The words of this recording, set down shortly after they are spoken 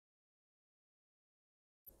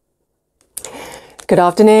Good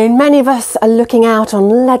afternoon. Many of us are looking out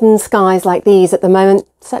on leaden skies like these at the moment.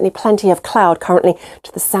 Certainly plenty of cloud currently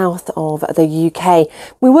to the south of the UK.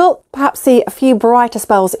 We will perhaps see a few brighter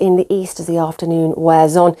spells in the east as the afternoon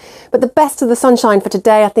wears on. But the best of the sunshine for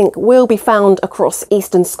today, I think, will be found across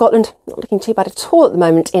eastern Scotland. Not looking too bad at all at the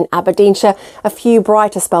moment in Aberdeenshire. A few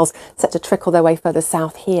brighter spells set to trickle their way further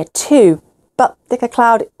south here too. But thicker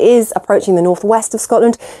cloud is approaching the northwest of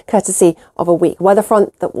Scotland, courtesy of a weak weather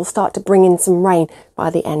front that will start to bring in some rain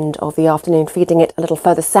by the end of the afternoon, feeding it a little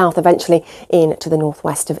further south eventually into the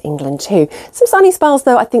northwest of England too. Some sunny spells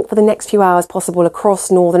though, I think, for the next few hours possible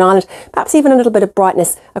across Northern Ireland, perhaps even a little bit of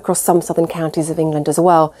brightness across some southern counties of England as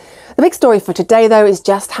well. The big story for today though is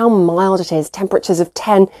just how mild it is, temperatures of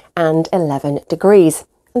 10 and 11 degrees.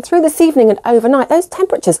 And through this evening and overnight, those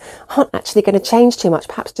temperatures aren't actually going to change too much,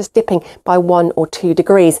 perhaps just dipping by 1 or 2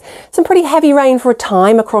 degrees. Some pretty heavy rain for a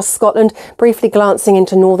time across Scotland, briefly glancing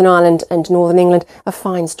into Northern Ireland and Northern England. A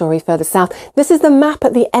fine story further south. This is the map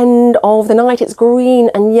at the end of the night. It's green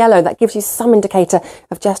and yellow. That gives you some indicator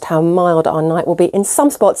of just how mild our night will be. In some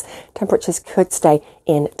spots, temperatures could stay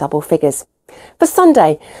in double figures. For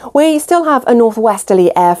Sunday, we still have a northwesterly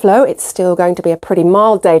airflow. It's still going to be a pretty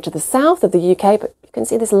mild day to the south of the UK, but you can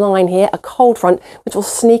see this line here, a cold front, which will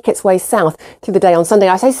sneak its way south through the day on Sunday.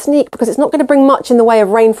 I say sneak because it's not going to bring much in the way of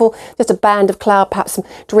rainfall, just a band of cloud, perhaps some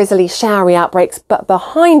drizzly, showery outbreaks, but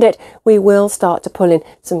behind it, we will start to pull in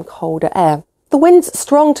some colder air. The wind's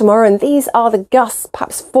strong tomorrow, and these are the gusts,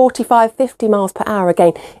 perhaps 45, 50 miles per hour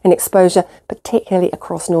again in exposure, particularly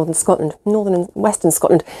across northern Scotland. Northern and western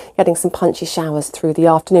Scotland getting some punchy showers through the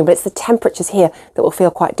afternoon, but it's the temperatures here that will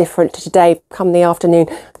feel quite different to today. Come the afternoon,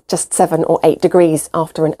 just 7 or 8 degrees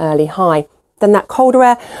after an early high. Then that colder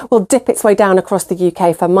air will dip its way down across the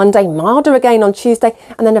UK for Monday, milder again on Tuesday,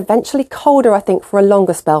 and then eventually colder, I think, for a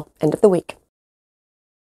longer spell end of the week.